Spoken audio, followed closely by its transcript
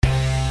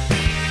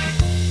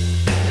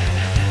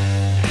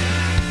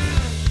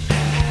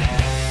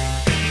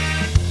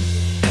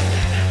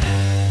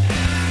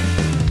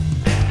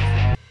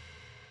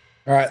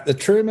All right, The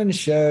Truman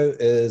Show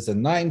is a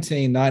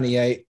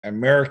 1998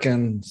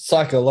 American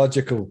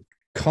psychological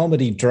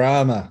comedy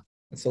drama.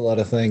 That's a lot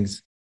of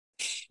things.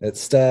 It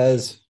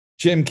stars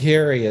Jim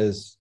Carrey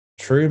as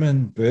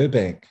Truman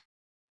Burbank,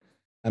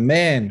 a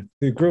man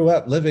who grew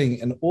up living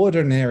an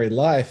ordinary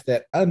life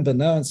that,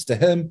 unbeknownst to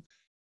him,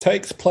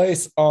 takes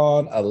place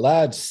on a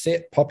large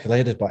set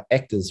populated by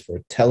actors for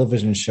a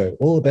television show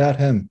all about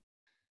him.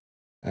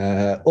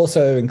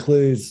 Also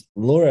includes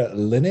Laura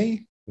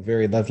Linney,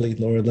 very lovely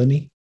Laura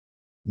Linney,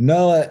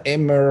 Noah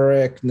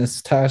Emmerich,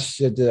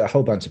 Natasha, a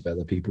whole bunch of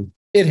other people.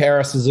 Ed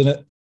Harris is in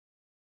it.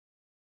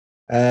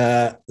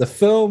 The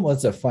film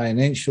was a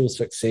financial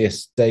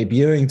success,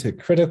 debuting to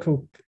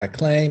critical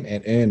acclaim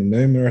and earned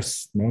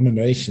numerous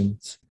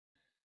nominations.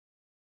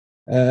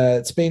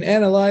 It's been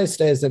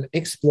analyzed as an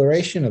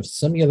exploration of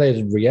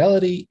simulated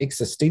reality,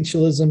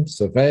 existentialism,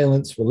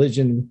 surveillance,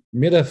 religion,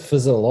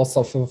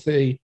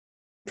 metaphilosophy,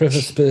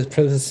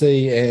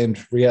 privacy, and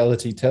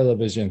reality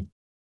television.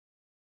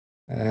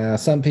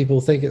 Some people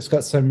think it's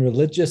got some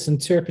religious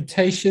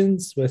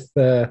interpretations with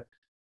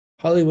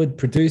Hollywood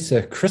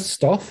producer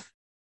Christoph,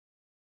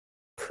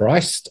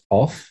 some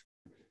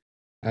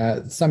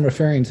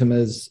referring to him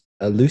as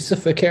a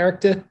Lucifer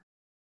character.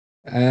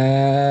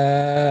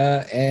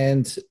 And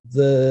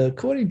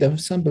according to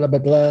some blah, blah,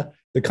 blah,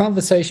 the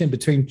conversation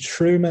between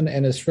Truman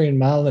and his friend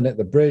Marlon at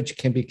the bridge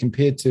can be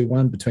compared to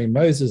one between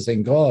Moses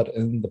and God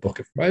in the Book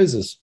of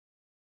Moses.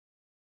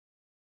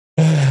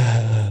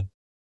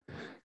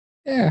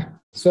 Yeah.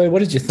 So what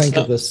did you think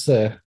of this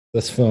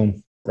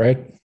film,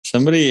 Brad?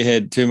 Somebody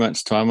had too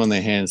much time on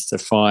their hands to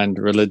find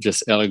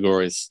religious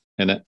allegories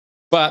in it.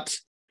 But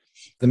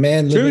the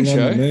man living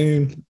on the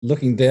moon,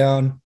 looking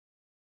down,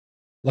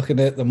 looking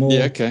at them all,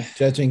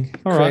 judging,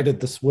 all created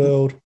this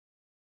world.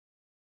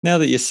 Now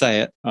that you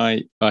say it,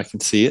 I can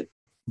see it.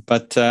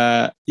 But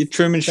your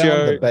Truman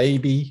Show, the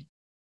baby,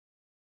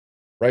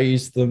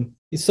 raised them.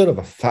 He's sort of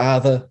a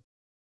father.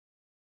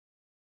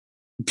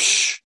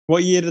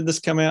 What year did this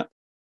come out?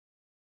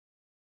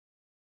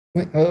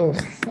 Oh,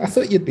 I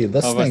thought you'd be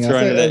listening. I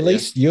thought at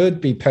least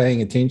you'd be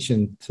paying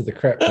attention to the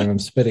crap that I'm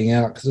spitting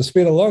out, because it's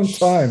been a long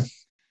time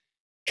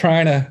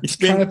trying to. You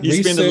spend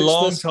a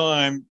long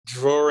time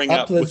drawing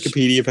up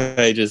Wikipedia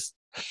pages,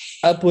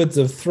 upwards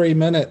of 3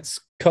 minutes,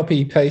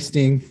 copy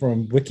pasting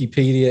from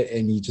Wikipedia,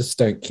 and you just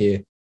don't care.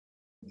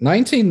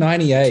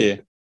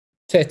 1998,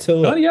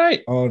 tattoo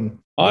 98 on.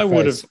 I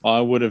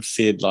would have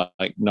said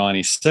like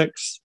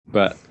 96,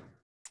 but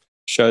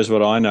shows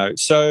what I know.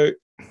 So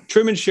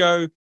Truman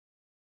Show,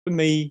 for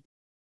me,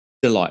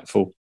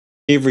 delightful.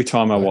 Every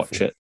time I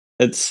watch it,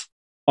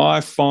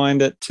 I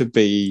find it to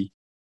be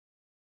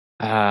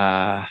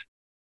what's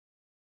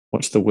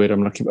the word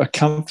I'm looking for?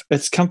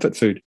 It's comfort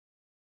food.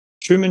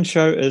 Truman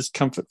Show is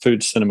comfort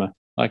food cinema.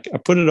 Like, I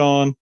put it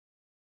on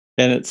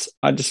and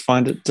I just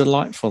find it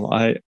delightful.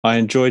 I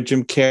enjoy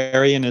Jim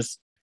Carrey and his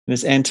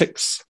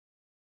antics.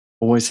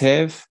 Always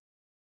have.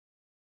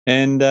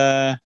 And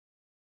I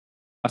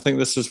think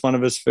this is one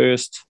of his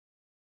first.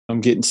 I'm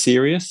getting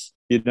serious.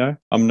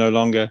 I'm no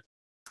longer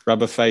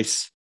rubber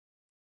face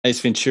Ace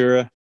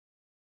Ventura.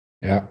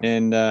 Yeah.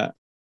 And I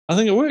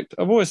think it worked.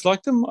 I've always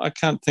liked him. I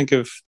can't think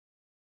of,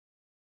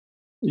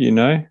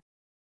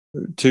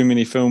 too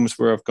many films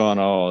where I've gone,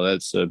 oh,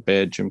 that's a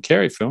bad Jim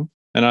Carrey film.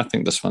 And I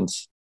think this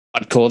one's,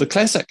 I'd call it a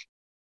classic.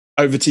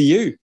 Over to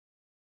you.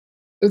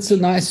 It's a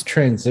nice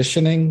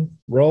transitioning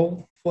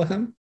role for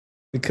him,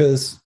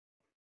 because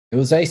it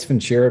was Ace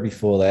Ventura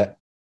before that.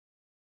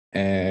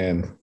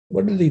 And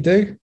what did he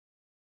do?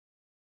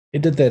 He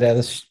did that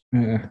other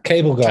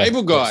Cable Guy.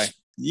 Cable Guy.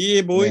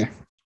 Yeah, boy. Yeah.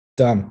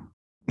 Dumb.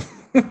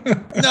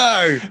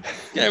 No.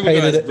 Cable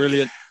Guy's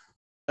brilliant.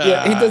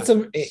 Yeah,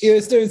 he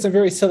was doing some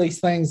very silly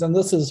things, and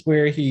this is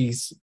where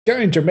he's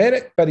going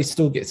dramatic, but he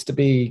still gets to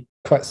be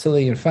quite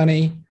silly and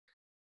funny.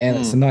 And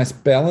it's a nice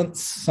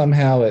balance.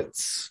 Somehow it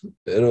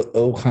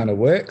all kind of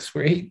works,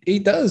 where he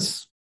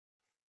does.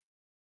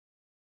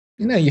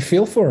 You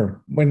feel for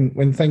him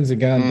when things are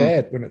going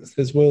bad, when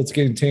his world's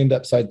getting turned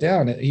upside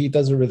down. He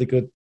does a really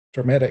good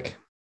dramatic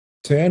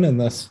turn in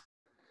this.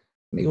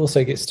 And he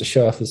also gets to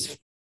show off his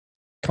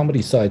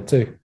comedy side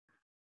too.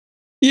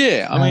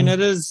 Yeah, I mean, it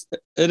is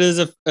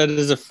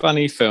a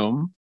funny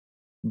film,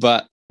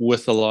 but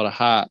with a lot of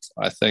heart,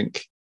 I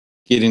think,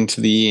 getting to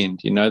the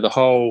end. The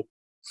whole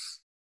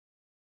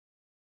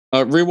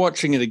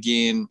rewatching it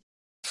again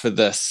for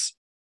this,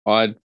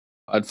 I'd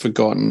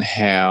forgotten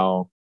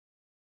how,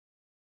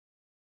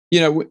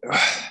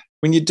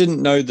 when you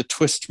didn't know the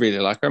twist really.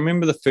 Like, I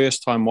remember the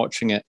first time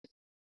watching it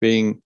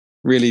being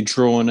really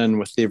drawn in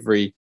with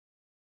every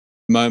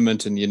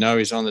moment, and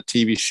he's on the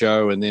TV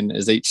show, and then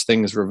as each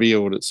thing is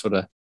revealed, it sort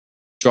of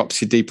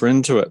drops you deeper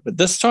into it. But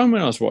this time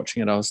when I was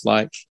watching it, I was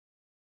like,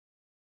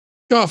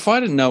 God, if I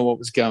didn't know what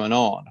was going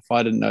on, if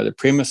I didn't know the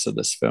premise of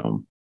this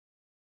film,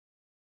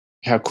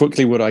 how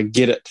quickly would I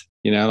get it?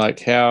 Like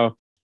how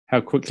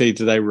quickly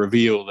do they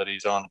reveal that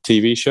he's on a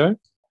TV show?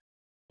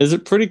 Is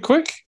it pretty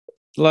quick?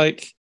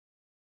 Like,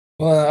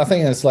 well, I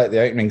think it's like the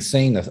opening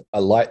scene,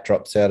 a light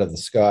drops out of the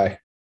sky.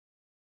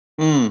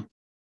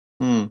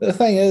 The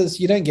thing is,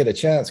 you don't get a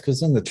chance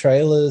because in the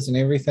trailers and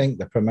everything,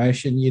 the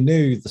promotion, you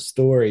knew the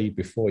story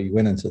before you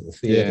went into the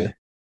theater.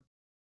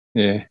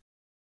 Yeah.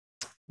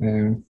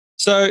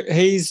 So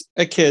he's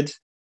a kid.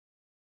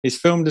 He's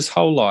filmed his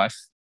whole life,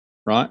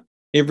 right?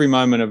 Every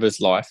moment of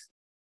his life.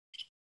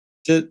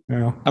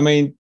 I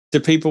mean, do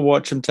people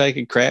watch him take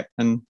a crap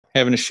and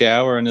having a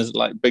shower, and is it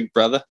like Big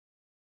Brother?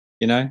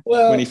 You know,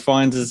 when he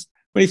finds his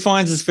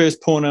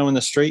first porno in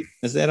the street,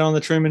 is that on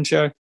the Truman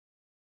Show?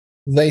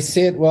 They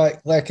said,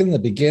 like in the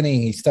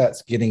beginning, he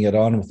starts getting it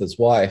on with his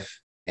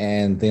wife,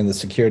 and then the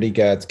security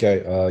guards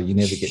go, "Oh, you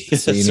never get to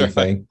see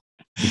anything." Right.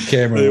 The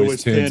camera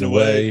always turns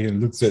away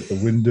and looks at the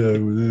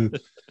window.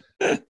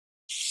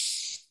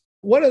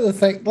 One of the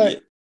things,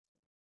 like,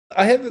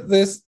 I have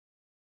this.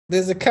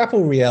 There's a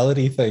couple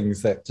reality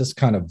things that just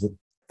kind of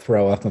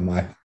throw up in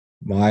my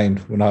mind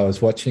when I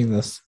was watching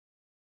this.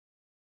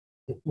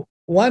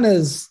 One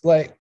is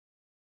like,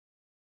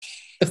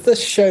 if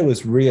this show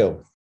was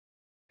real,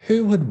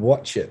 who would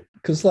watch it?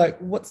 Because like,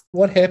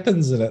 what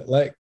happens in it?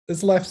 Like,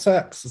 his life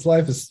sucks. His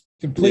life is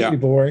completely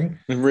boring.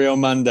 Real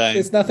mundane.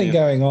 There's nothing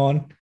going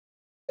on.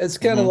 It's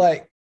kind of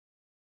like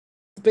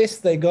the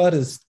best they got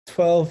is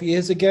 12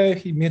 years ago.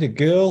 He met a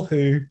girl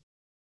who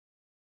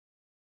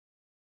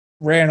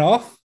ran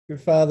off. Her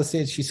father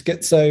said she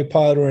schizo,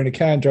 piled her in a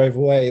car and drove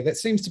away. That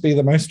seems to be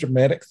the most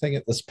dramatic thing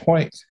at this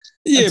point.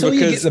 Yeah, until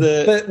because you get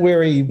the bit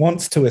where he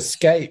wants to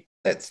escape,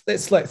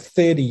 that's like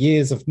 30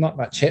 years of not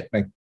much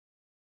happening.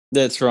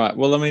 That's right.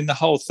 Well, I mean, the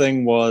whole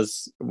thing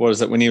was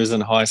that when he was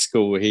in high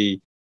school,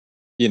 he,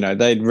 you know,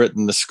 they'd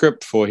written the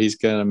script for he's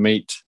going to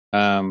meet,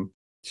 I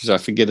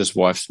forget his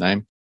wife's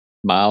name,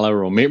 Marla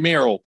or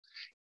Meryl.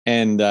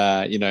 And,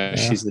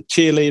 she's the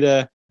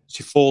cheerleader.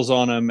 She falls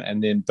on him.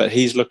 And then, but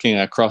he's looking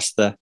across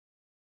the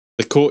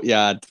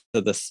courtyard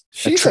to this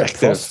She's a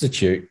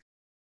prostitute.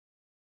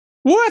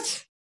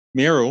 What?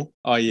 Meryl?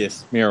 Oh,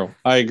 yes, Meryl.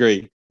 I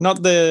agree.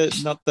 Not the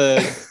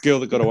girl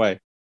that got away.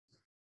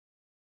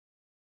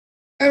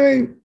 I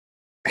mean,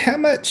 how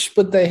much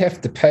would they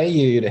have to pay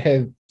you to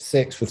have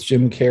sex with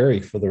Jim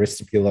Carrey for the rest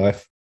of your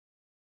life?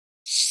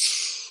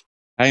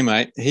 Hey,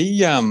 mate, he's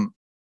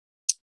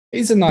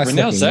a nice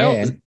looking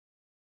man.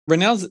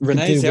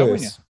 Renee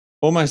Zellweger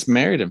almost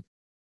married him.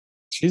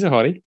 She's a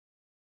hottie.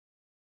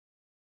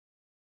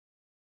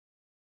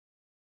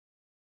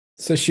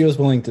 So she was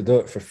willing to do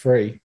it for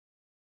free.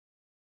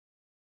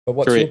 But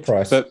what's your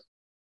price? But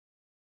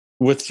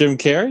with Jim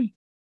Carrey?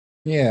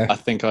 Yeah. I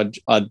think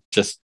I'd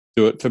just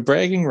do it for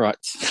bragging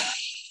rights.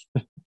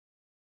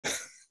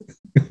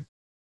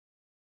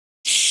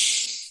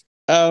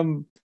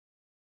 But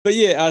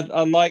yeah,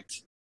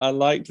 I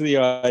liked the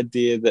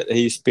idea that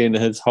he spent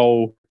his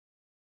whole,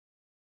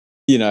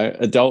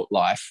 adult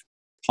life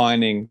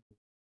pining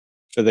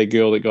for the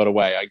girl that got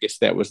away. I guess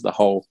that was the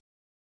whole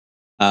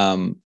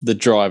the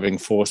driving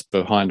force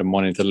behind him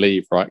wanting to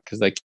leave, right? Because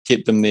they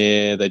kept him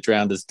there, they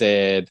drowned his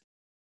dad,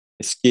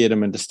 they scared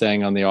him into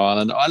staying on the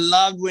island. I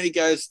loved when he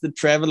goes to the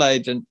travel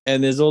agent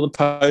and there's all the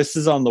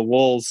posters on the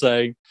wall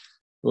saying,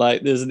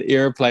 like, there's an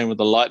airplane with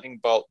a lightning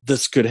bolt,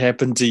 this could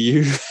happen to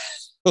you.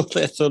 All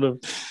that sort of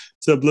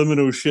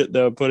subliminal shit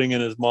they were putting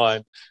in his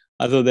mind.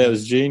 I thought that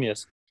was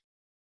genius.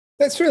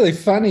 That's really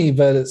funny,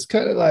 but it's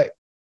kind of like,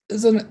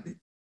 isn't it?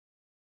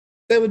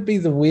 That would be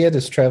the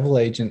weirdest travel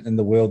agent in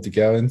the world to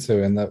go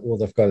into, and that all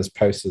they've got is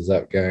posters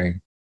up going.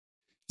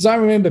 Because I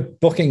remember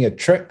booking a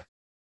trip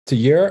to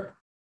Europe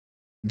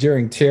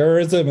during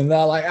terrorism, and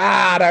they're like,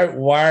 don't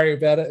worry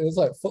about it. It was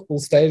like football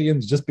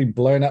stadiums just been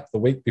blown up the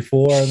week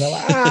before, and they're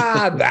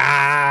like,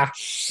 nah.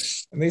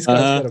 And these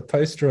guys got a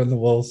poster on the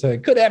wall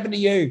saying, could happen to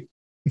you.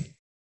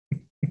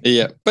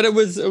 Yeah, but it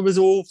was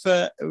all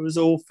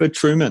for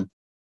Truman,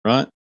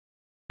 right?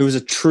 He was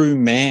a true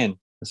man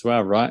as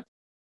well, right?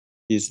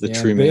 He's the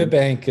true man.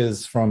 Burbank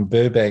is from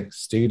Burbank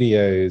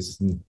Studios.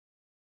 And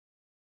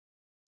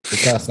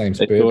his last name's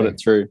they Burbank. Thought it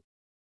through.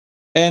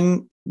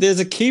 And there's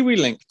a Kiwi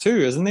link too,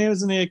 isn't there?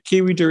 Isn't there a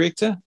Kiwi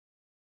director?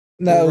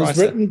 No, it was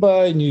written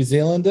by New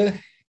Zealander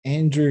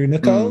Andrew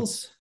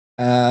Nichols,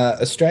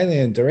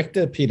 Australian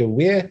director Peter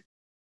Weir.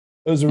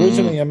 It was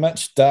originally a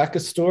much darker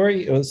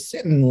story. It was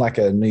set in like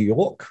a New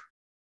York,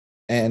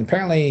 and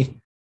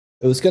apparently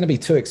it was going to be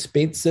too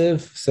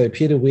expensive. So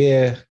Peter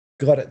Weir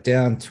got it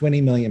down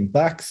 $20 million,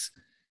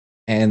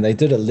 and they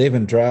did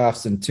 11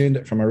 drafts and turned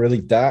it from a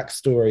really dark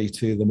story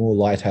to the more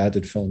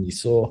lighthearted film you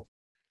saw.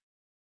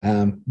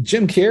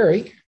 Jim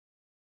Carrey,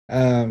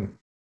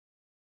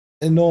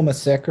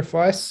 enormous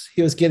sacrifice.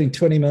 He was getting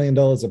 $20 million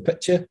a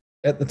picture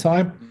at the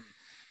time.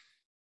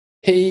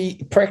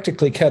 He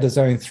practically cut his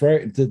own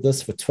throat and did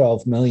this for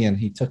 $12 million.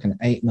 He took an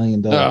 $8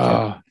 million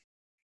cut,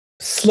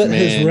 slit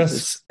his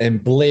wrists,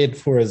 and bled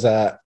for his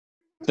art.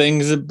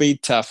 Things would be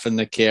tough in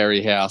the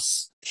Carey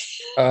house.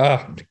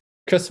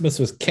 Christmas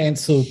was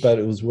cancelled, but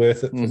it was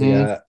worth it for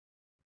the art.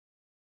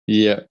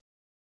 Yeah.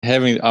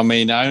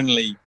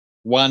 Only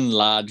one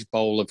large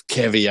bowl of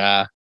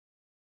caviar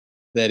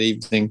that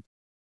evening.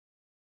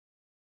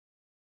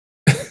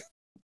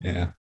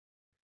 Yeah.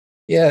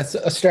 Yeah, it's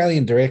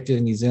Australian director,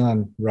 New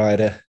Zealand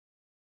writer.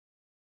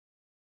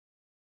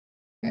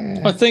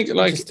 I think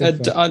like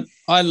Interesting film.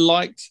 I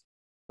liked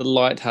the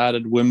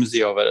light-hearted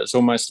whimsy of it. It's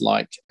almost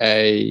like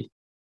an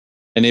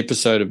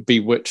episode of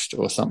Bewitched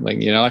or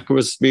something. Like it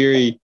was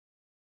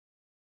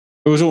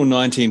all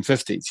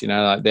 1950s.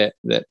 Like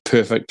that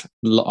perfect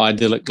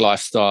idyllic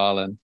lifestyle,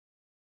 and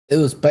It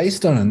was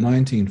based on a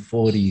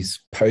 1940s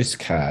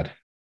postcard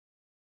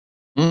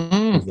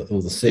mm, of the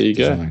there set you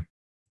go. design.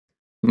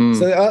 So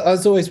Mm, I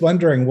was always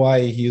wondering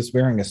why he was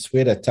wearing a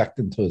sweater tucked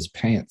into his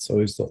pants. I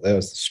always thought that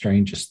was the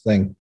strangest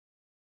thing.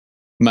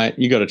 mate,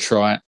 you got to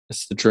try it.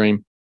 It's the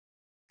dream.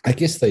 I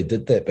guess they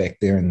did that back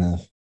there in the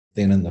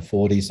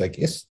 40s, I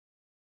guess.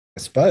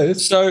 I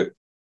suppose. So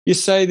you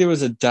say there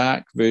was a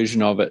dark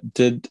version of it.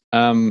 Did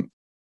M.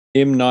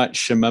 Night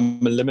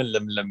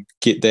Shyamalan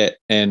get that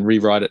and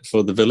rewrite it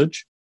for The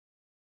Village?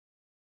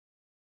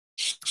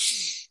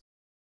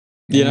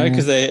 Yeah.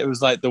 Because it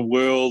was like the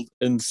world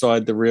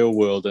inside the real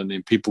world, and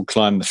then people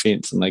climbed the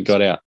fence and they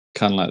got out,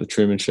 kind of like the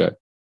Truman Show,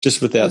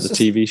 just I without was the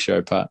just TV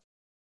show part.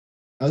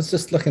 I was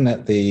just looking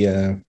at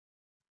the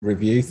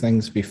review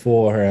things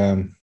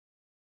before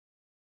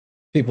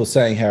people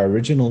saying how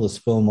original this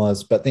film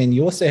was, but then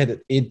you also had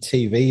Ed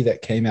TV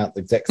that came out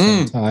the exact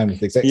same time with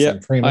the exact Yeah,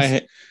 same premise. I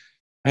had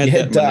You that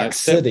had in my Dark notes.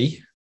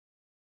 City.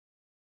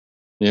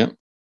 Yeah.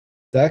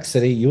 Dark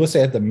City. You also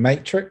had The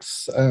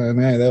Matrix.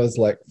 No, that was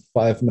like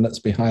 5 minutes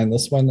behind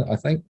this one, I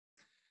think.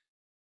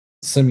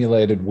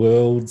 Simulated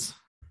worlds.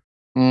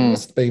 It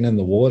must have been in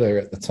the water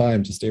at the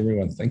time, just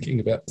everyone thinking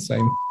about the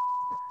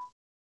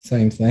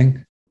same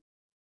thing.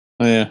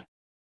 Oh, yeah.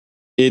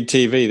 Ed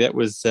TV, that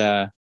was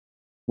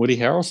Woody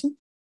Harrelson?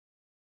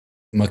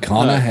 No,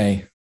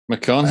 McConaughey.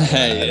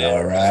 McConaughey.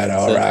 All right, That's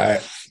all it. right.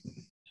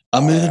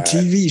 I'm All in a right.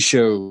 TV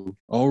show.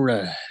 All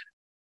right.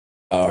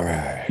 All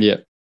right. Yeah.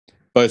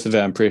 Both of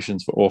our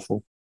impressions were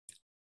awful.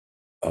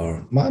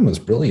 Oh, mine was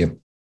brilliant.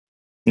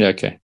 Yeah,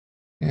 okay.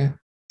 Yeah.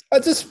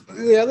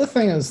 The other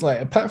thing is like,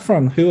 apart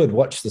from who would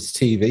watch this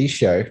TV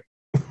show,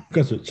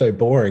 because it's so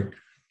boring,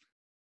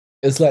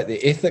 it's like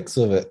the ethics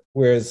of it.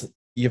 Whereas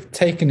you've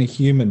taken a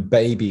human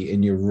baby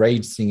and you're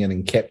raising it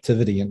in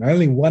captivity, and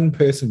only one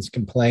person's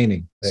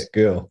complaining, that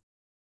girl.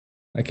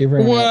 Like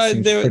everyone else Well,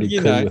 seems pretty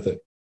cool with it.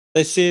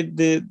 they said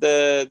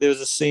there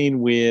was a scene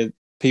where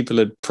people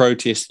had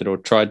protested or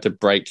tried to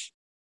break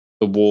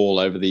the wall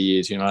over the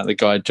years. Like the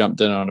guy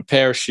jumped in on a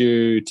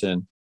parachute,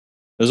 and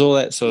there's all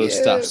that sort of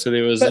stuff. So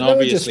there was but they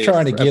were just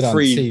trying to get on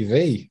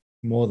TV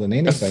more than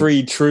anything. A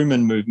free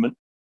Truman movement.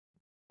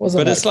 Wasn't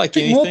But it's like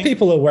more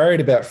people are worried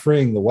about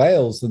freeing the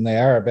whales than they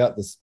are about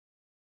this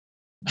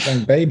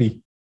young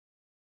baby.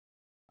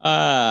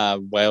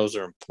 Whales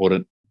are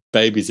important.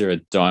 Babies are a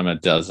dime a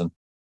dozen.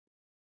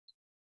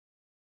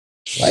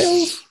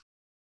 Whales?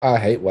 I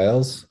hate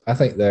whales. I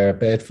think they're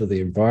bad for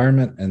the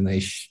environment, and they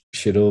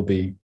should all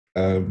be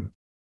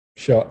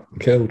shot and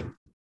killed.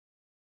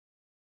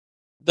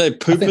 They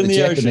poop in the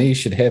Japanese ocean.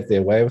 Should have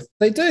their way with.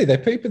 They do. They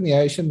poop in the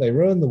ocean. They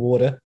ruin the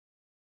water.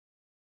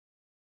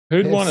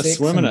 Who'd want to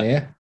swim in it?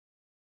 There.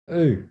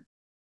 Ooh.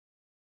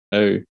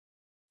 Oh.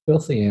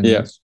 Filthy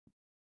animals.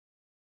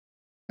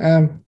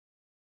 Yeah.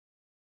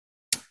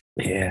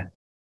 Yeah.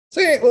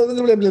 So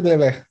blah, blah,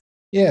 blah.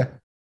 Yeah.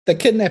 They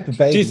kidnap a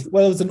baby.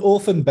 Well, it was an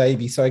orphan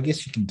baby, so I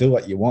guess you can do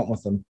what you want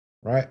with them,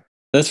 right?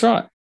 That's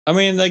right. I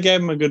mean, they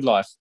gave him a good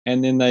life,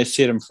 and then they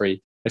set him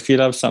free. If you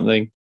love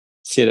something,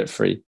 set it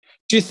free.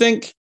 Do you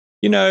think,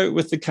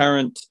 with the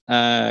current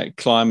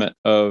climate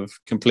of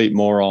complete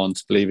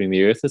morons believing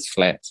the earth is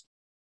flat,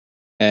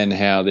 and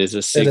how there's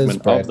a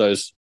segment of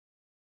those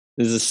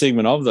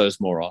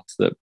morons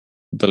that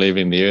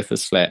believing the earth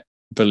is flat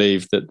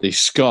believe that the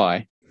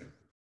sky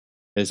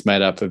is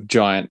made up of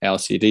giant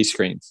LCD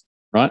screens,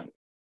 right?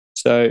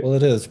 So, well,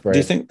 it is, Brad. Do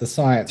you think the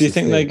science? Do you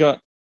think they got?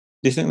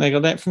 Do you think they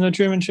got that from the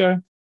Truman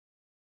Show?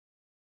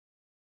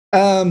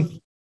 Well,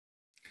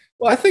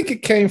 I think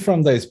it came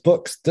from those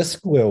books,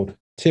 Discworld,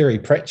 Terry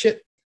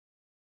Pratchett.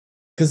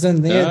 Because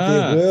in there,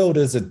 their world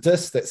is a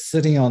disc that's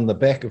sitting on the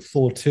back of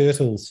 4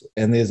 turtles,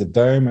 and there's a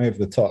dome over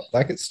the top.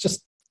 Like, it's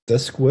just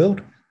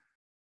Discworld.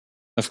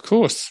 Of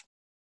course.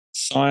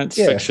 Science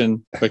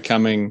fiction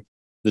becoming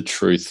the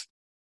truth.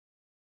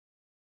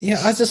 Yeah,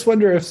 I just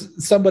wonder if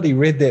somebody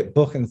read that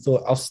book and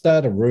thought, I'll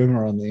start a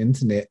rumor on the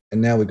internet,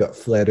 and now we've got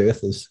flat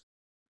earthers.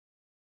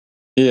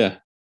 Yeah,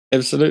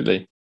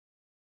 absolutely.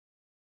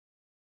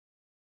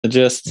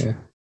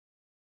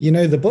 You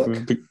know the book?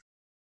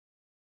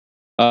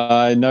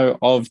 I know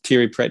of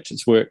Terry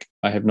Pratchett's work.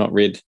 I have not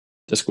read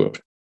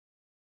Discworld.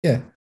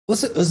 Yeah.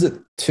 Was it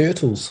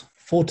turtles?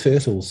 4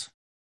 turtles.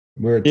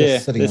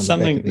 There's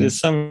something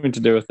to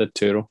do with the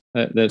turtle.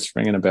 That's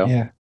ringing a bell.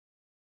 Yeah.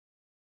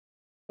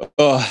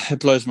 Oh, it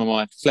blows my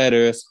mind. Flat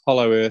Earth,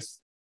 hollow Earth.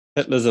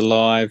 Hitler's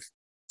alive.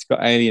 He's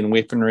got alien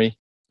weaponry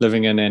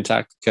living in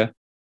Antarctica.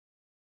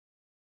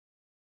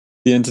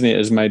 The internet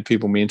has made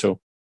people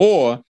mental.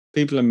 Or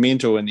people are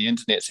mental and the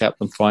internet's helped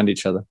them find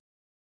each other.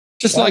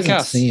 Just like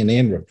us.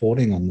 CNN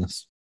reporting on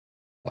this.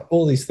 Like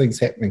all these things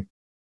happening.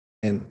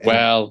 And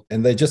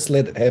they just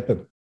let it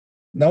happen.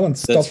 No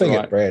one's stopping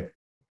it, Brad.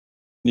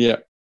 Yeah.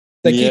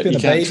 They're Yeah, keeping you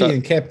a can't baby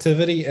in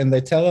captivity and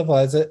they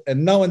televise it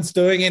and no one's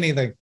doing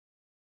anything.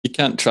 you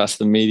can't trust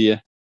the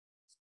media.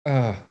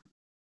 Ah.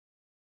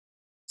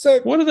 So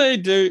What do they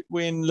do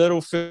when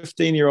little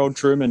 15-year-old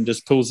Truman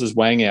just pulls his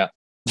wang out?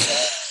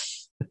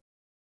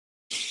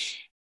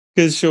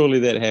 Because surely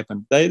that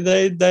happened.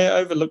 They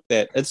overlook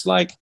that. It's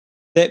like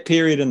that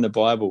period in the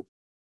Bible.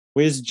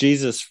 Where's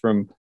Jesus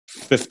from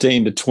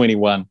 15 to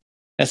 21?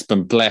 That's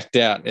been blacked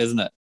out, isn't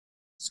it?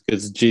 It's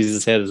because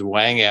Jesus had his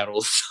wang out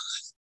all the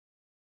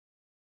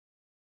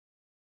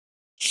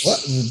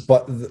what?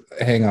 But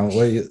hang on,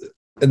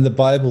 in the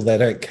Bible they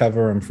don't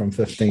cover them from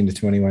 15 to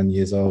 21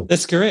 years old.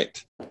 That's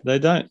correct. They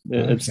don't.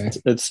 Okay.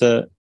 It's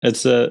the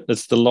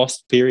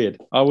lost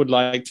period. I would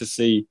like to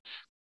see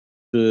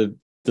the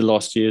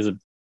lost years of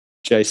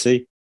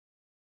JC.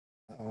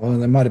 Well,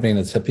 there might have been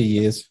his hippie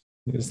years.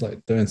 He was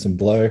like doing some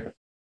blow.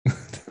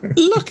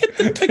 Look at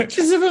the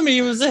pictures of him.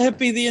 He was a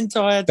hippie the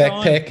entire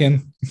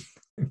time.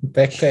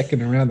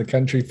 Backpacking around the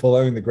country,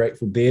 following the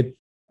Grateful Dead.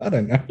 I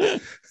don't know.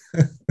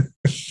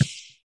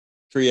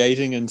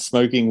 Creating and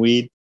smoking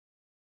weed.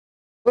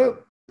 Well,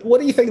 what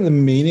do you think the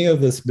meaning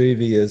of this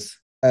movie is?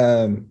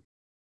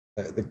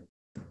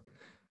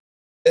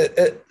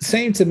 It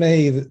seemed to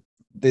me that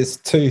there's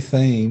two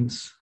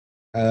themes.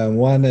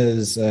 One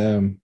is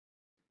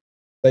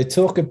they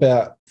talk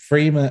about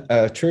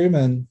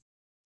Truman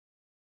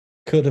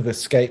could have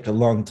escaped a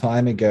long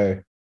time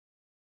ago,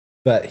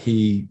 but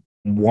he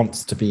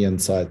wants to be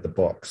inside the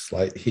box.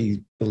 Like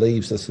he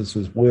believes this is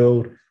his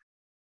world.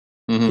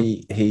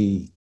 Mm-hmm.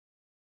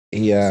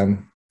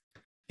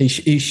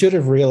 He should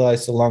have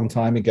realized a long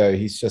time ago.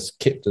 He's just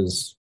kept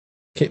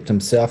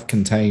himself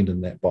contained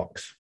in that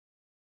box.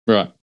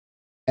 Right.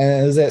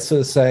 And is that sort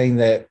of saying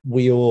that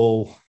we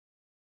all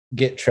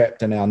get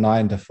trapped in our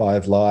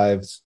 9-to-5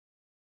 lives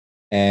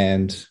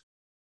and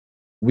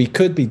we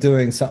could be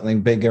doing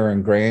something bigger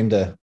and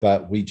grander,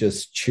 but we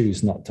just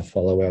choose not to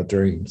follow our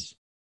dreams?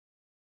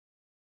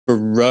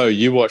 Bro,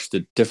 you watched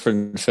a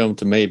different film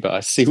to me, but I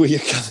see where you're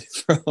coming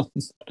from.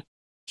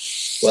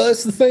 Well,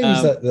 it's the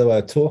themes that they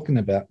were talking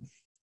about.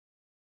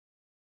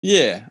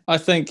 Yeah, I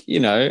think,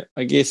 I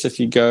guess if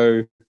you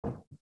go,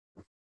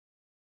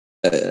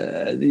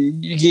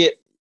 you get,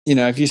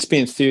 if you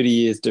spend 30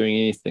 years doing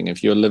anything,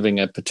 if you're living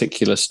a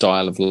particular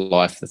style of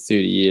life for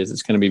 30 years,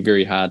 it's going to be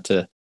very hard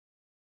to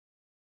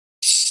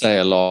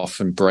sail off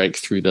and break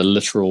through the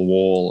literal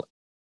wall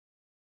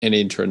and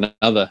enter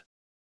another,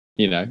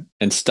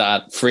 and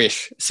start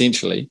fresh,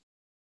 essentially.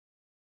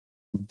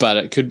 But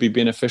it could be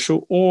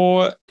beneficial.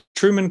 Or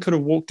Truman could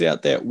have walked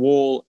out that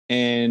wall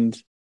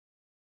and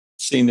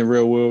seen the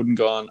real world and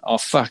gone, oh,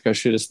 fuck, I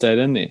should have stayed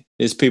in there.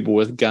 There's people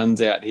with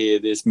guns out here.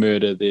 There's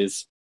murder.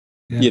 There's,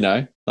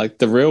 like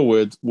the real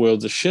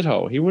world's a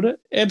shithole.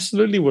 He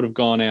absolutely would have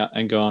gone out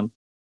and gone,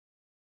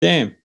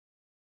 damn,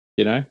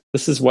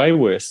 this is way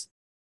worse.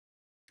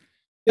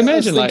 Yeah,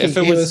 imagine like if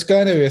he was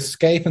going to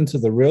escape into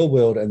the real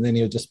world and then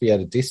he'll just be at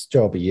a desk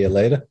job a year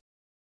later.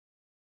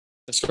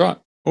 That's right.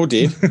 Or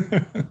dead.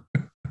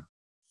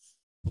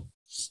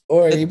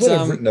 Or he would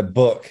have written a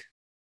book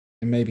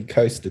and maybe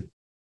coasted.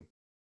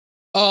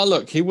 Oh,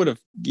 look, he would have,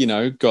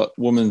 got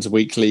Women's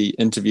Weekly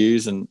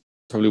interviews and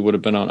probably would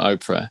have been on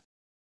Oprah.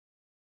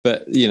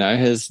 But,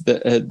 as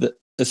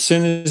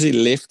soon as he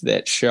left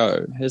that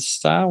show, his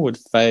star would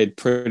fade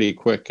pretty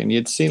quick. And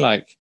you'd see he'd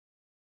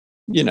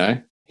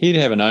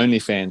have an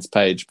OnlyFans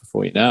page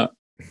before you know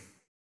it.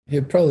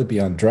 He'd probably be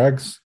on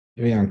drugs.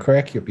 He'd be on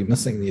crack. He'd be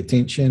missing the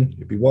attention.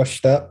 He'd be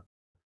washed up.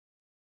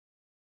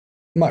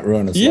 Might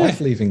ruin his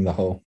life leaving the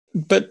whole.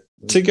 But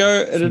to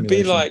go, it'd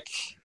be like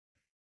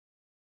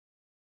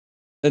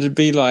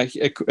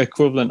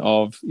equivalent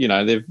of,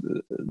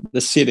 the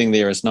setting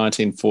there is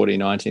 1940,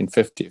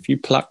 1950. If you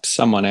plucked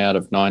someone out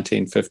of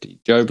 1950,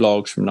 Joe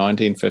Bloggs from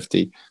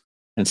 1950,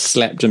 and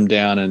slapped him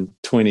down in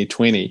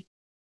 2020,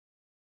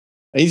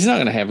 he's not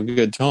going to have a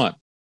good time.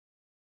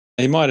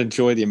 He might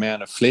enjoy the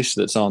amount of flesh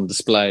that's on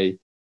display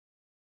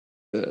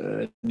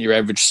in your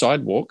average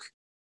sidewalk,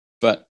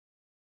 but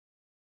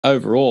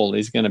overall,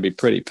 he's going to be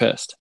pretty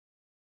pissed.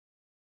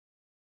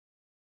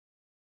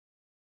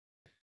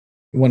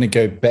 You want to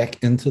go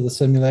back into the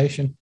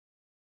simulation?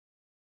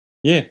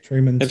 Yeah,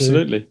 Truman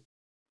absolutely. Too?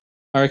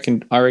 I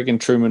reckon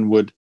Truman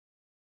would.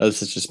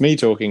 This is just me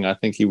talking. I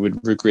think he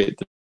would regret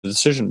the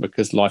decision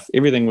because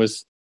everything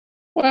was,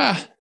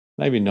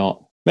 maybe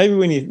not. Maybe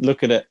when you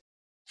look at it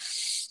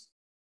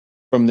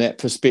from that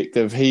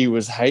perspective, he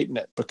was hating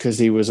it because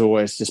he was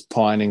always just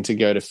pining to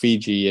go to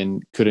Fiji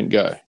and couldn't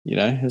go.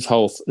 His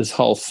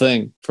whole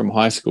thing from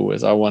high school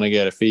was, I want to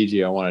go to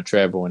Fiji, I want to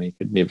travel, and he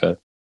could never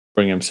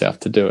bring himself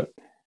to do it.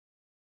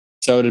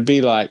 So it'd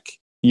be like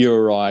you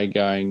or I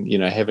going,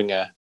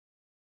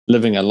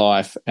 living a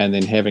life and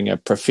then having a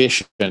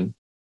profession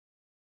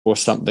or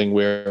something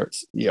where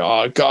it's,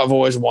 God, I've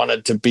always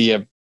wanted to be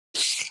a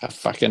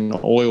fucking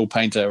oil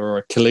painter or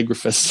a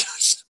calligraphist or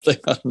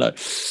something, I don't know.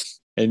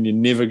 And you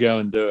never go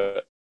and do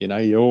it.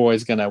 You're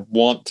always going to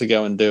want to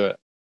go and do it.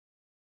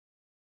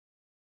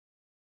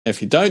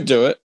 If you don't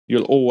do it,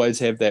 you'll always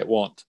have that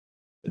want.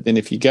 But then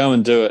if you go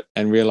and do it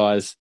and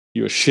realize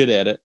you're shit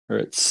at it or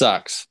it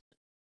sucks,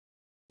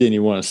 then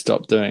you want to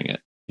stop doing it.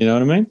 You know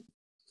what I mean?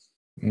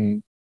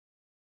 Mm.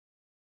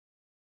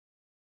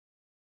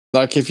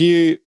 Like if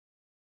you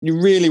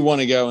really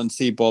want to go and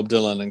see Bob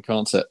Dylan in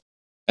concert,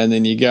 and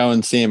then you go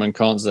and see him in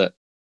concert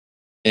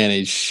and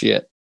he's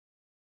shit.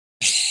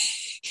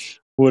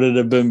 Would it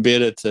have been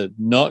better to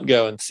not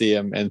go and see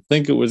him and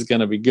think it was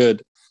going to be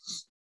good,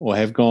 or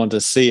have gone to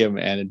see him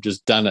and had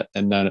just done it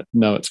and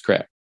know it's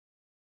crap?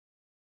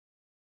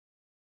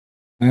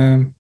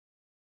 You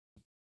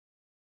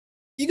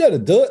got to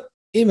do it,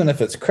 even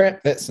if it's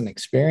crap. That's an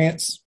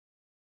experience.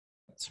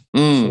 That's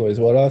always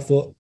what I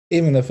thought.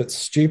 Even if it's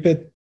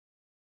stupid,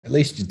 at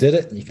least you did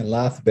it and you can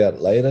laugh about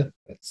it later.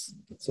 That's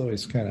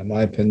always kind of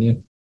my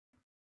opinion.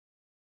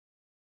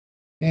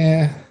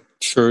 Yeah.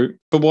 True.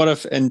 But what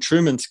if, in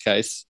Truman's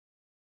case,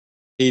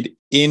 he'd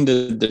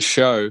ended the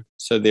show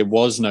so there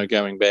was no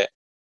going back?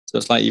 So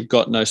it's like you've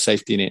got no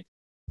safety net.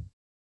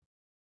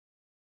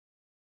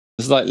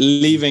 It's like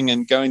leaving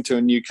and going to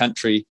a new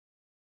country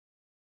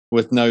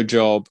with no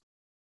job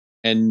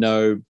and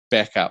no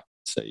backup.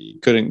 So you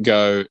couldn't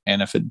go,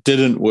 and if it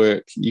didn't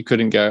work, you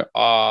couldn't go,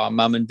 oh,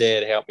 mum and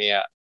dad, help me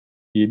out.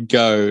 You'd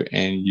go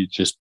and you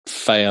just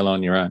fail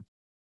on your own.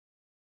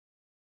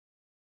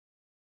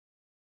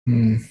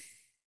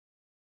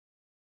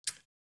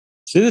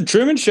 See, the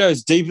Truman Show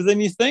is deeper than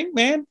you think,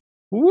 man.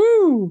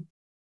 Woo!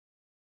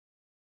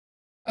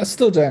 I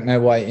still don't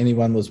know why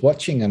anyone was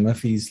watching him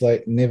if he's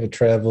like never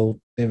traveled,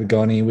 never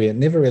gone anywhere,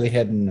 never really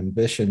had an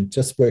ambition,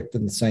 just worked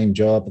in the same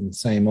job in the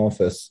same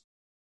office.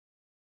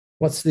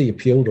 What's the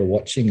appeal to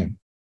watching him?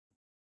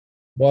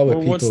 Why were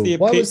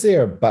why was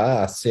there a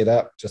bar set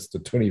up just a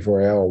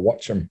 24-hour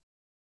watch him?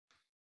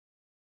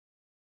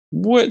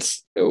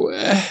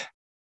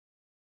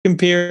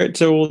 Compare it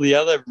to all the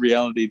other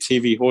reality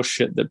TV horse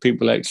shit that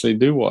people actually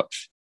do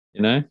watch,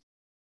 you know?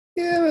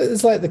 Yeah,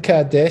 it's like the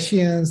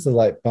Kardashians. They're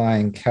like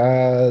buying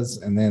cars,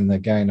 and then they're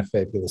going to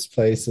fabulous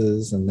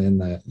places, and then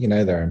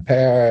they're in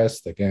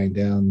Paris. They're going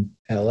down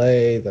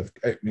LA. They're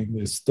opening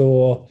their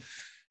store.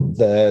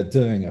 They're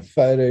doing a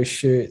photo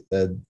shoot.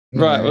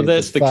 Right. Well,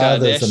 that's the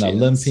father's Kardashians. An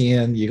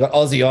Olympian. You got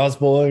Ozzy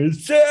Osbourne,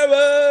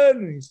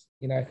 7.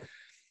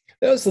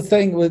 That was the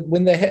thing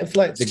when they have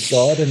like the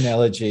God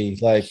analogy,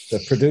 like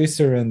the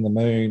producer in the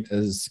moon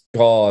is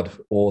God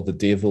or the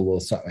devil or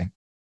something.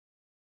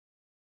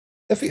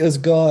 If he was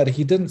God,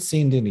 he didn't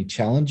send any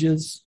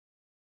challenges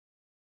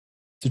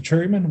to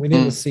Truman. We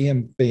never see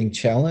him being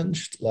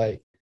challenged.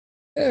 Like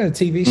in a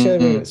TV show,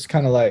 it's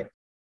kind of like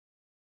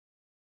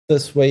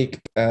this week,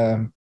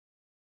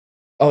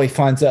 he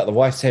finds out the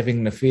wife's having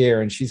an affair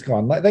and she's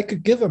gone. Like they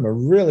could give him a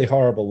really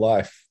horrible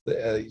life.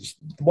 The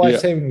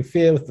wife's having an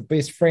affair with the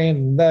best friend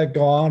and they're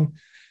gone.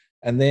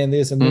 And then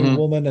there's a new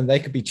woman and they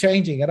could be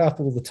changing it up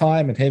all the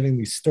time and having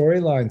these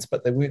storylines,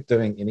 but they weren't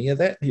doing any of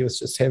that. He was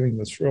just having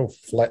this real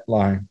flat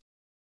line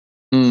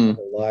of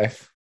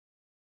life.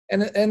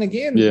 And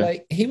again,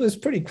 like he was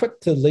pretty quick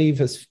to leave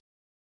his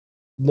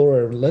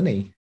Laura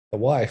Linney, the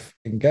wife,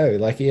 and go.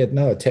 Like he had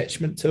no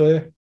attachment to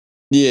her.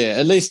 Yeah,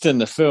 at least in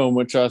the film,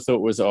 which I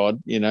thought was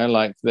odd,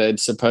 like they'd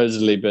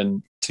supposedly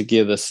been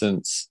together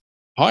since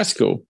high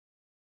school.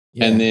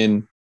 Yeah. And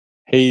then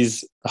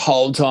he's the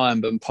whole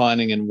time been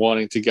pining and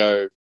wanting to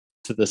go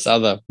to this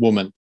other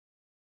woman.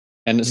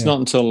 And it's not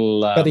until...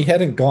 but he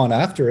hadn't gone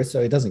after her,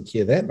 so he doesn't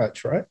care that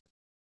much, right?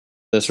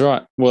 That's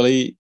right. Well,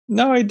 he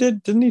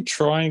did. Didn't he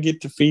try and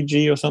get to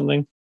Fiji or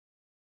something?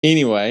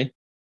 Anyway,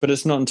 but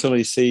it's not until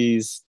he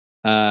sees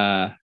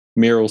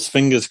Meryl's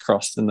fingers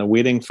crossed in the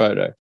wedding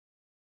photo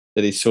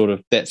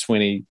that that's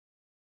when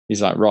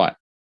he's like, right,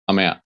 I'm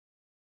out. I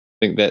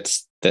think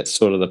that's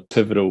sort of the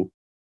pivotal,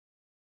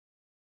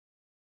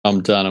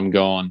 I'm done, I'm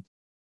gone.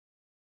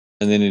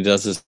 And then he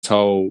does this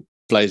whole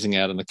blazing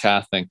out in the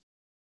car thing.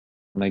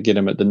 And they get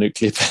him at the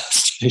nuclear power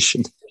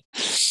station.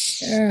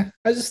 Yeah,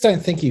 I just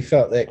don't think he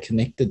felt that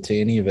connected to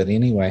any of it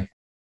anyway.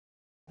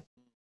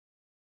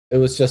 It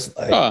was just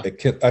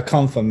like a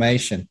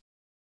confirmation.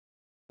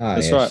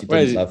 That's right. She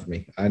didn't love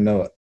me. I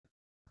know it.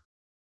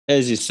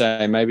 As you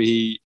say, maybe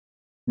he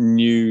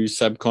knew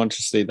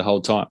subconsciously the whole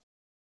time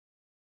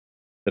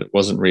that it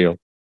wasn't real,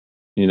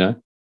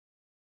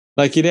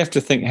 Like you'd have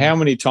to think how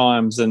many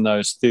times in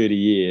those 30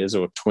 years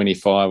or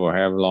 25 or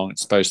however long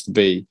it's supposed to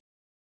be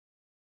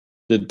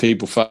did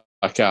people fuck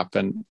up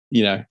and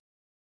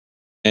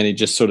he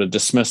just sort of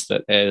dismissed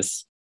it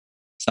as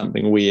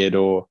something weird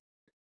or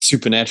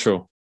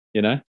supernatural,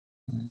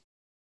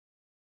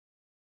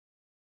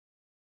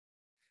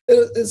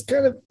 It's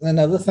kind of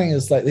another thing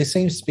is like there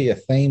seems to be a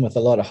theme with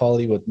a lot of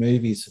Hollywood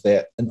movies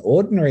that an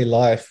ordinary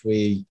life where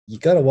you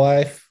got a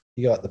wife,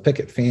 you got the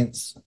picket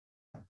fence,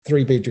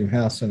 3-bedroom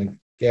house and a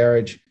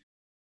garage,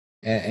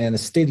 and a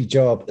steady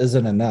job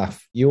isn't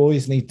enough. You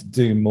always need to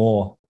do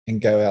more and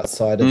go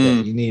outside of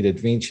that. You need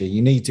adventure.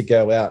 You need to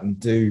go out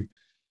and you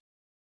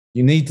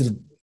need to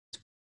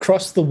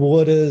cross the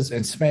waters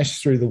and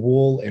smash through the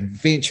wall and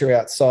venture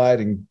outside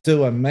and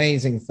do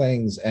amazing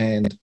things.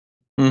 And,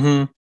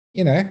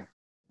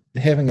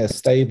 having a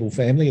stable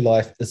family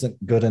life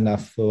isn't good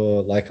enough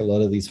for like a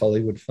lot of these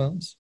Hollywood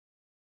films.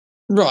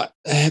 Right.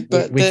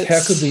 But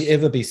how could we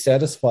ever be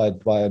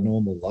satisfied by a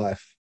normal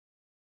life?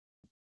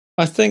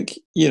 I think,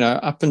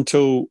 up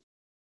until,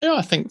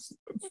 I think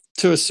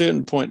to a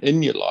certain point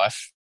in your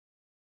life,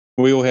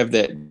 we all have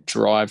that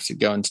drive to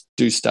go and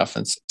do stuff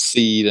and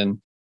succeed.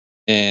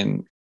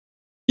 And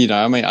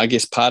I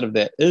guess part of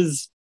that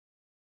is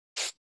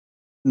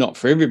not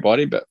for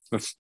everybody, but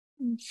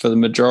for the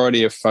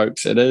majority of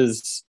folks, it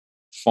is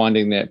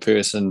finding that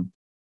person,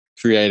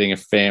 creating a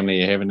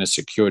family, having a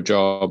secure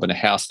job and a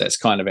house. That's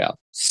kind of our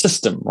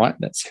system, right?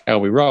 That's how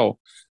we roll.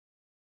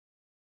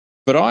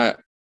 But I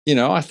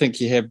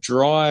think you have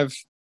drive.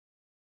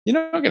 You're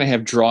not going to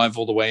have drive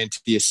all the way into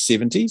your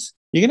 70s.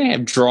 You're going to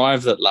have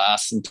drive that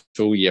lasts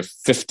until you're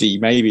 50,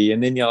 maybe.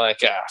 And then you're like,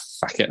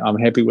 fuck it. I'm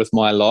happy with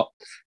my lot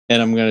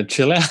and I'm going to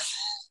chill out.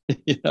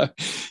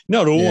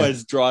 Not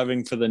always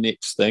driving for the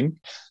next thing.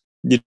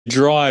 You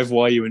drive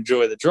while you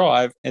enjoy the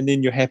drive, and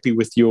then you're happy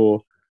with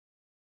your,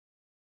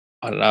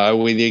 I don't know,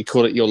 whether you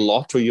call it your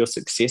lot or your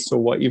success or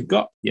what you've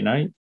got.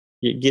 You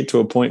get to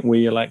a point where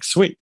you're like,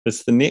 sweet,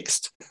 it's the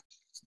next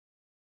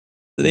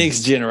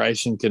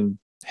generation can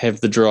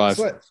have the drive.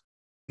 Like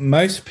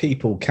most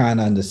people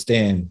can't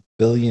understand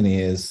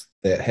billionaires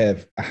that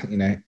have,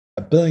 $1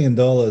 billion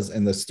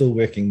and they're still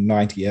working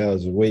 90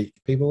 hours a week.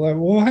 People are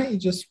like, well, why don't you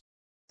just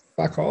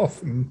fuck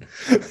off and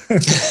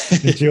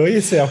enjoy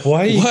yourself?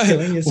 Why are you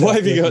killing yourself? Why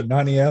have you got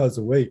 90 hours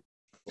a week?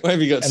 Why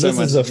have you got so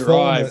much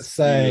drive,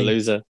 you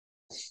loser?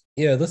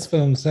 Yeah, this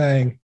film's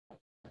saying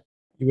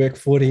you work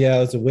 40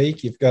 hours a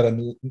week, you've got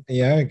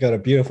a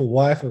beautiful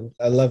wife,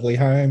 a lovely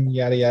home,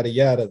 yada, yada,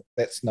 yada.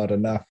 That's not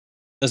enough.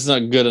 That's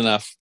not good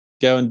enough.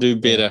 Go and do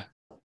better.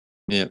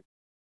 Yeah.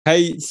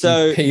 Hey,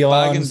 so you peons,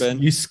 bargain bin.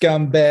 You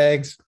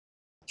scumbags.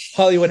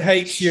 Hollywood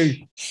hates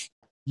you.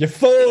 You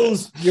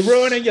fools. You're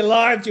ruining your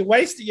lives. You're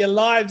wasting your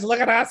lives. Look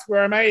at us.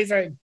 We're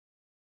amazing.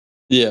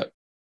 Yeah.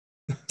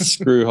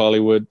 Screw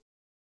Hollywood.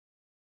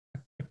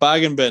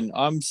 Bargain bin.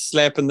 I'm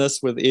slapping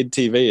this with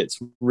EdTV. It's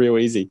real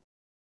easy.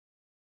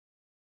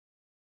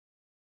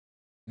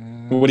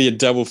 What are you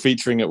double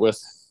featuring it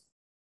with?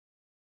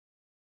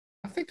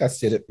 I think I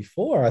said it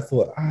before.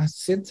 I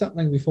said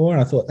something before,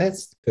 and I thought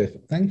that's the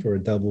perfect thing for a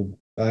double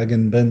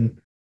bargain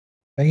bin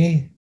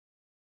thingy.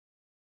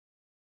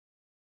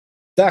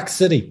 Dark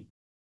City.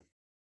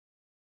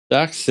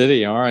 Dark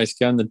City. All right, let's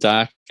go in the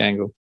dark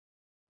angle.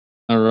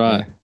 All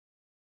right.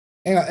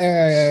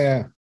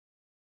 Yeah.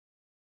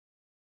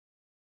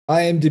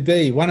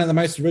 IMDb, one of the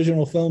most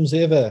original films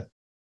ever.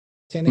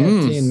 10 out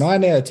of 10,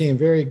 9 out of 10.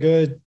 Very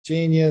good.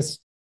 Genius.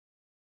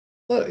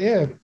 But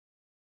yeah.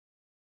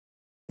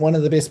 One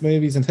of the best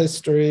movies in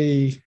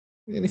history.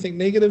 Anything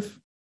negative?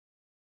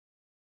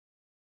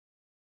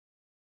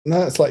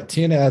 No, it's like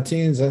 10 out of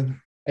 10s and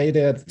 8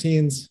 out of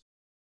 10s.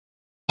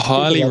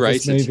 Highly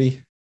rated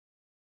movie.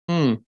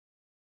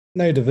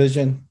 No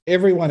division.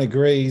 Everyone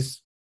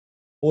agrees.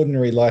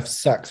 Ordinary life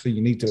sucks, so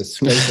you need to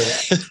escape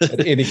it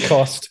at any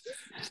cost.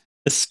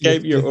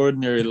 Escape your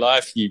ordinary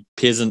life, you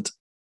peasant.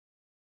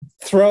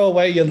 Throw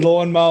away your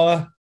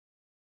lawnmower.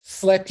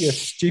 Slap your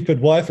stupid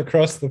wife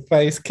across the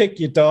face. Kick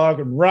your dog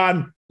and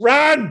run.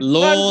 Run!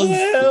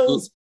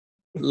 Lawns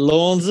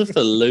are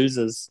for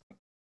losers.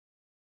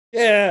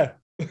 Yeah.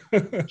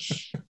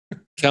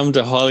 Come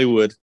to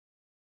Hollywood.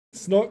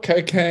 Snort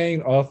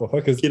cocaine off a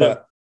hooker's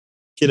butt.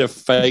 Get a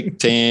fake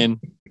tan.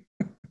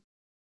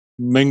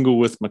 Mingle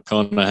with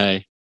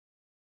McConaughey.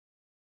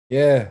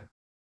 Yeah.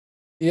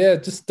 Yeah,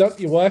 just dump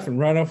your wife and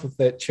run off with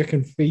that chick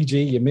in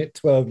Fiji you met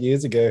 12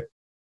 years ago.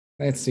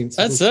 That's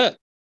sensible. That's it.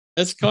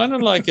 It's kind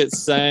of like it's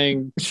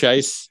saying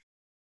chase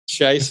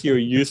your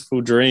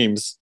youthful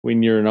dreams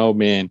when you're an old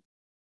man.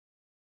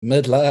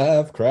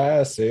 Midlife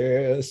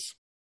crisis.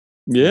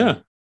 Yeah.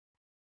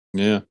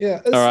 Yeah.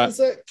 Yeah. All right.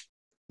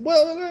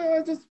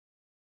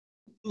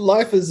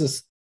 Life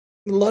is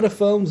a lot of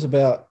films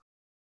about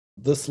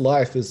this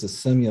life is a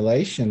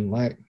simulation.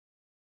 Like,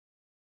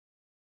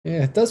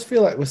 yeah, it does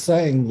feel like we're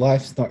saying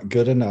life's not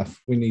good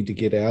enough. We need to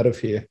get out of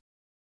here.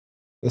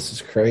 This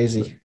is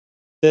crazy.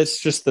 That's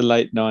just the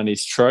late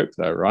 90s trope,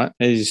 though, right?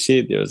 As you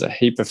said, there was a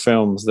heap of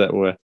films that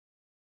were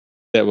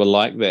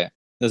like that.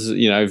 This is,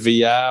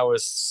 VR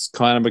was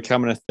kind of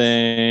becoming a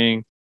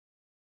thing.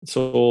 It's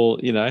all,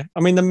 I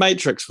mean, The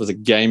Matrix was a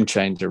game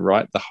changer,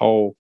 right?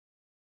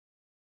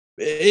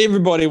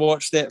 Everybody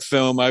watched that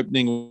film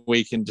opening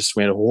week and just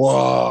went,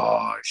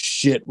 whoa,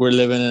 shit, we're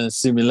living in a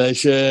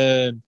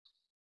simulation.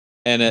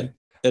 And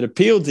it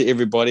appealed to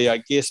everybody, I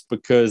guess,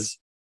 because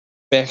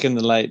back then in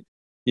the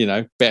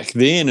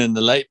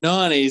late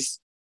 90s,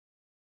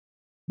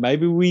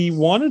 maybe we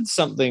wanted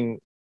something,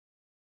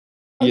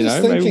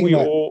 maybe we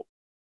all.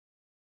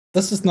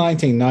 This is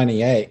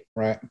 1998,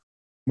 right?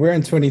 We're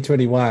in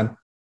 2021.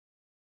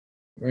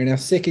 We're in our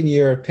second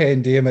year of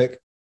pandemic,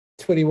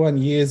 21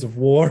 years of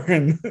war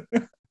in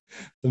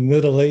the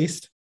Middle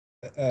East,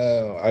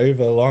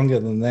 over longer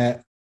than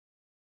that.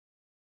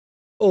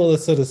 All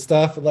this sort of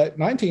stuff. Like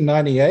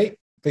 1998,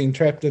 being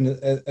trapped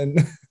in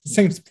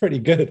seems pretty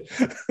good.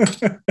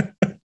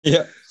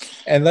 Yeah.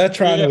 And they're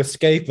trying to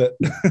escape it.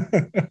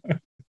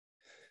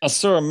 I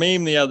saw a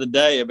meme the other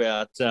day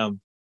about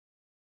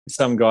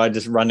some guy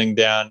just running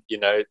down,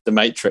 the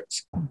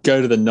Matrix,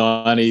 go to the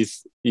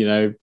 90s,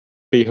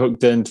 be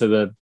hooked into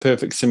the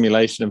perfect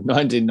simulation of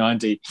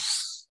 1990.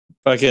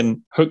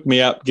 Fucking hook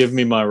me up, give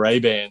me my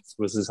Ray-Bans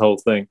was his whole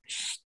thing.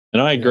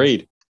 And I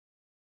agreed.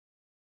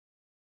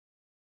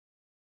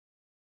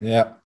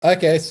 Yeah.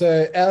 Okay,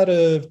 so out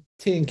of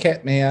 10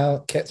 cat's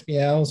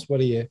meows, what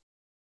are you?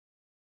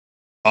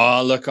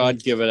 Oh, look,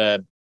 I'd give it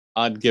a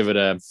I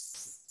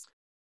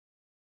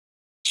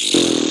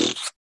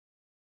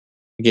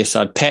guess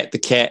I'd pat the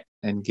cat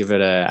and give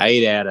it a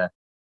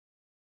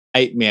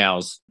 8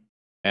 meows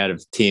out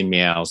of 10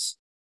 meows.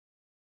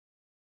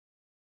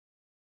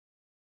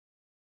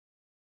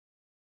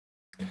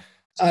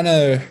 I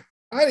know.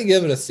 I'd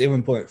give it a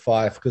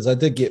 7.5 because I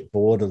did get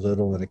bored a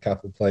little in a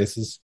couple of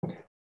places.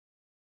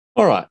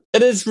 All right.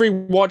 It is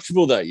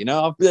rewatchable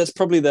though, that's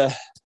probably the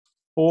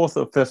 4th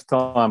or 5th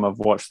time I've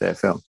watched that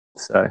film.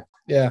 So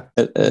yeah,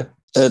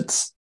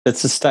 it's a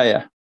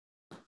stayer.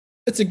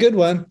 It's a good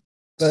one,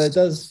 but it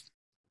does.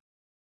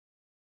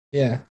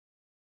 Yeah.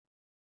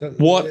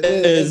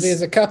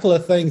 There's a couple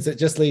of things that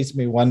just leaves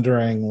me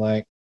wondering,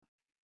 like,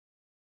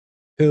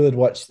 who would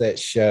watch that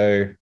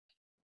show?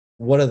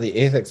 What are the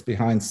ethics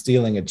behind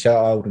stealing a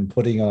child and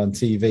putting it on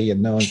TV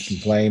and no one's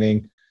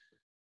complaining?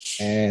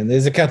 And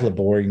there's a couple of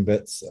boring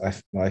bits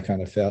I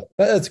kind of felt,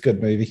 but it's a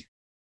good movie.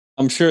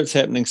 I'm sure it's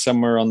happening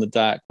somewhere on the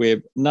dark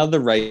web. Another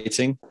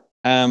rating.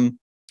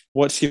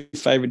 What's your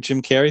favorite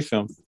Jim Carrey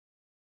film?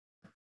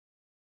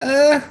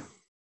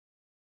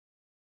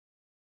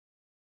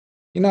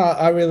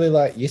 I really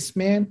like Yes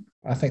Man.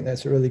 I think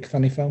that's a really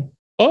funny film.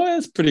 Oh,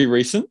 that's pretty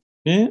recent.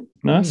 Yeah,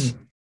 nice.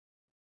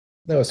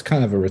 That was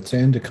kind of a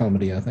return to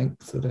comedy, I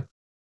think. Sort of.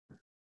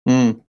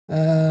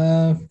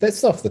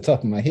 That's off the top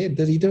of my head.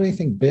 Did he do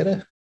anything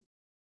better?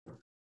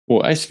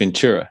 Well, Ace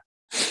Ventura.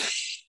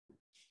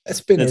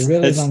 It's been a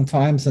really long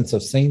time since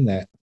I've seen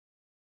that.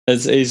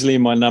 It's easily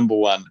my number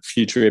one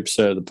future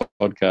episode of the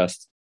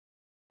podcast.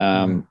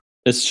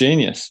 It's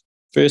genius,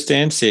 first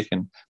and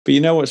second. But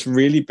you know what's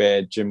really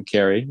bad, Jim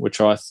Carrey, which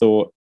I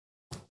thought,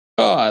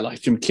 I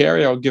like Jim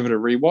Carrey, I'll give it a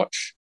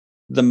rewatch.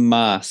 The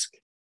Mask.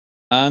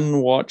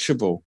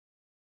 Unwatchable.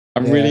 I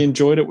really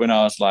enjoyed it when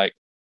I was like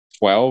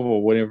 12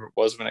 or whatever it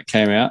was when it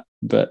came out,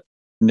 but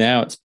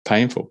now it's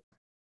painful.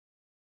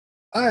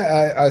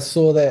 I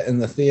saw that in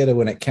the theater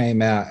when it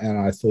came out, and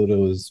I thought it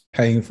was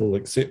painful,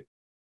 except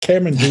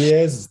Cameron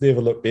Diaz has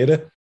never looked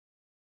better.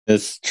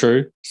 It's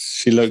true.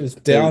 She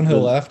looked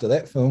downhill after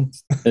that film.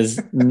 As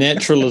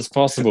natural as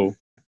possible.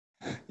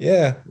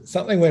 Yeah,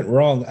 something went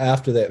wrong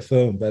after that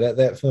film, but at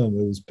that film,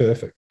 it was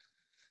perfect.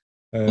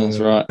 That's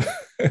right.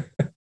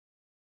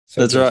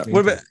 That's right.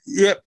 What about,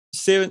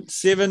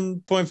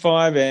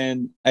 7.5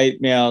 and 8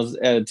 meows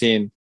out of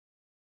 10.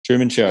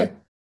 Truman Show. Yeah,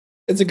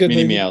 it's a good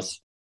Many movie. Meows.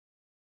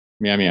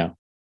 Meow meow.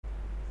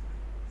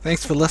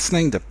 Thanks for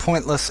listening to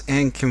Pointless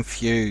and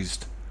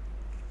Confused.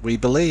 We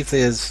believe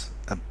there's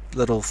a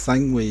little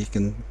thing where you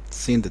can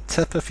send a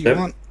tip if you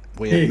want.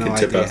 We have no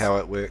idea how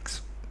it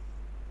works.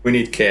 We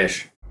need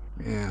cash.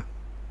 Yeah.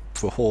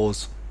 For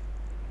whores.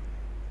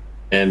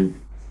 And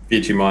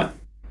Vegemite.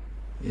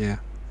 Yeah.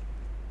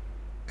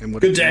 And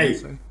what Good day.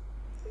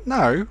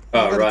 No.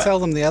 I've got to tell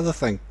them the other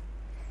thing.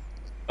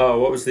 Oh,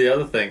 what was the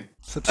other thing?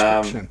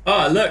 Subscription.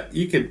 Look,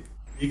 you could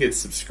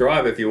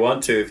subscribe if you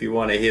want to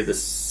hear the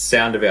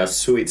sound of our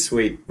sweet,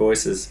 sweet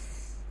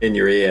voices in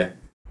your ear.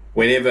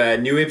 Whenever a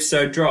new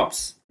episode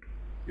drops,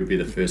 you'll be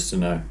the first to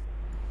know.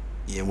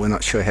 Yeah, we're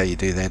not sure how you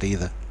do that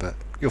either, but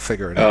you'll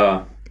figure it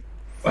out.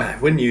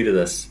 We're new to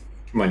this.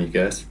 Come on, you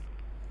guys.